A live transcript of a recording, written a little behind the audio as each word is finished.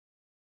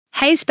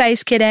Hey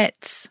Space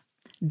Cadets!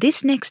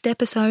 This next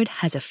episode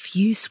has a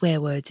few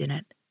swear words in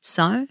it,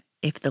 so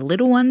if the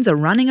little ones are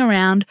running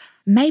around,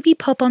 maybe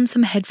pop on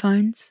some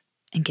headphones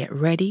and get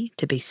ready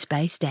to be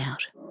spaced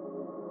out.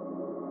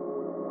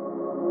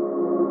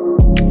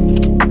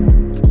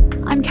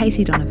 I'm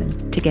Casey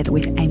Donovan, together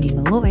with Amy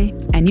Malloy,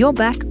 and you're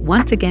back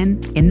once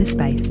again in The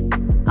Space,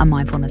 a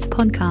mindfulness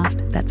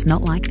podcast that's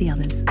not like the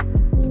others.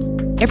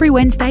 Every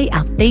Wednesday,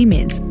 our theme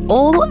is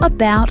all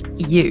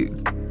about you,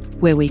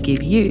 where we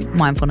give you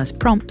mindfulness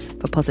prompts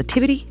for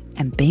positivity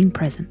and being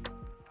present.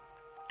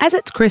 As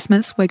it's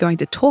Christmas, we're going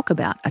to talk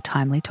about a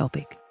timely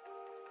topic: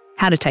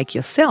 how to take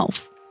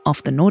yourself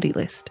off the naughty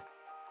list.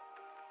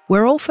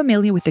 We're all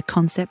familiar with the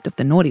concept of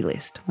the naughty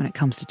list when it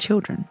comes to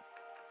children.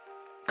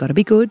 Got to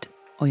be good,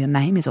 or your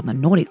name is on the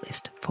naughty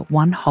list for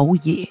one whole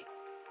year.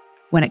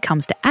 When it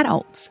comes to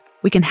adults,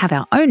 we can have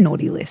our own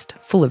naughty list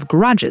full of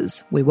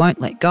grudges we won't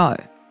let go,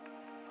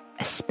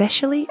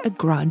 especially a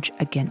grudge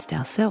against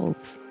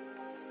ourselves.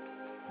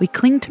 We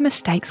cling to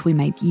mistakes we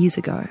made years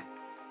ago,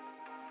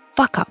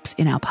 fuck-ups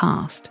in our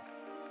past,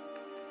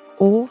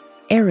 or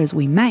errors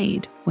we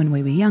made when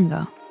we were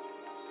younger.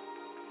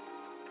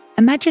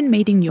 Imagine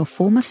meeting your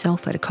former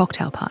self at a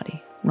cocktail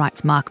party,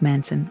 writes Mark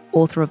Manson,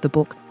 author of the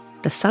book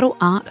The Subtle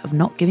Art of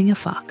Not Giving a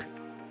Fuck.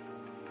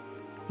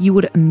 You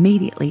would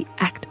immediately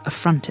act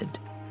affronted.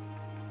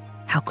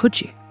 How could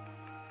you?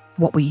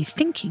 What were you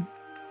thinking?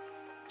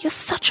 You're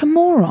such a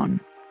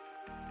moron.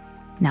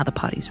 Now the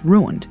party's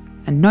ruined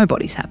and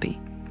nobody's happy.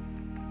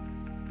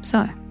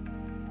 So,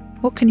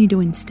 what can you do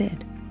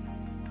instead?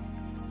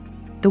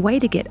 The way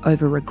to get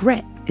over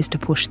regret is to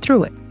push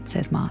through it,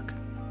 says Mark.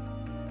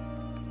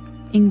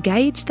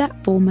 Engage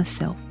that former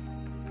self.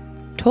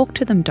 Talk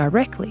to them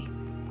directly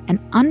and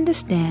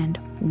understand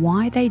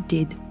why they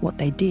did what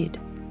they did.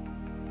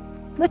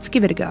 Let's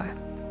give it a go.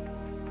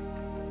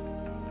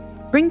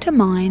 Bring to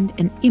mind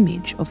an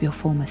image of your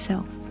former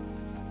self,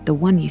 the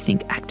one you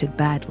think acted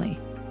badly.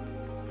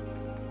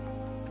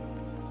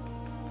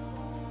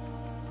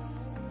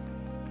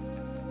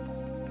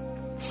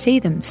 See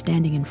them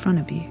standing in front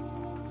of you.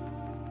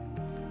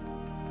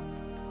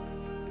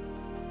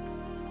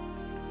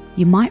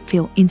 You might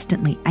feel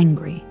instantly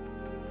angry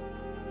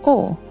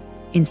or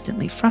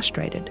instantly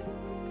frustrated.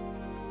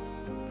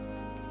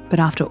 But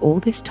after all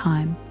this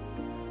time,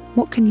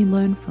 what can you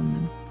learn from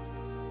them?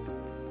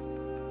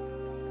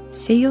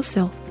 See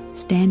yourself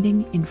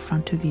standing in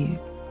front of you.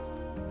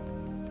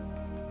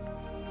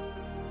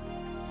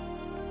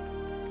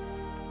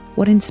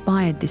 What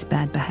inspired this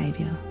bad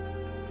behaviour?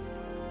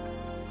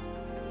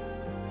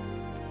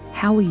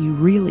 How were you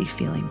really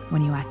feeling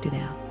when you acted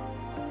out?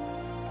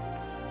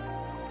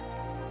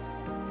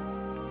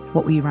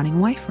 What were you running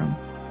away from?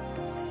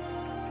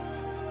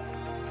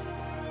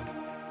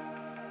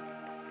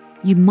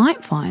 You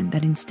might find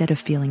that instead of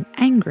feeling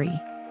angry,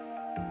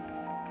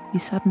 you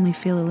suddenly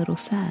feel a little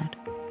sad.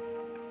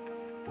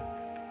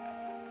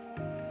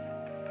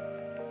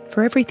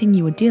 For everything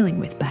you were dealing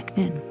with back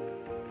then.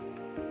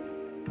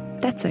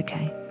 That's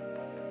okay.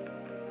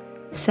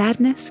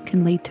 Sadness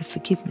can lead to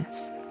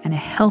forgiveness and a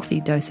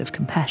healthy dose of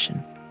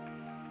compassion.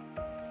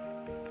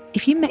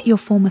 If you met your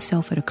former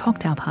self at a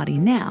cocktail party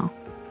now,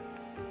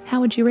 how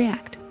would you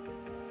react?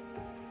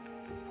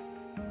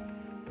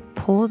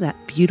 Pour that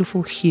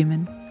beautiful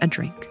human a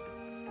drink.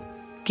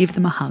 Give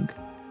them a hug.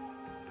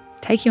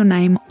 Take your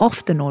name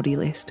off the naughty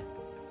list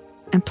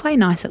and play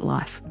nice at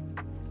life.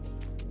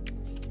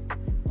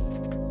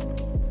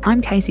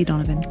 I'm Casey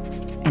Donovan,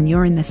 and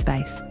you're in The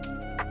Space.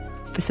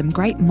 For some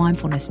great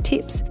mindfulness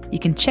tips, you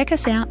can check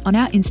us out on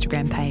our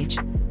Instagram page,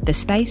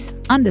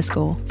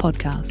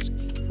 @thespace_podcast.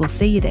 We'll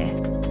see you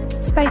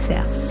there. Space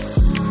out.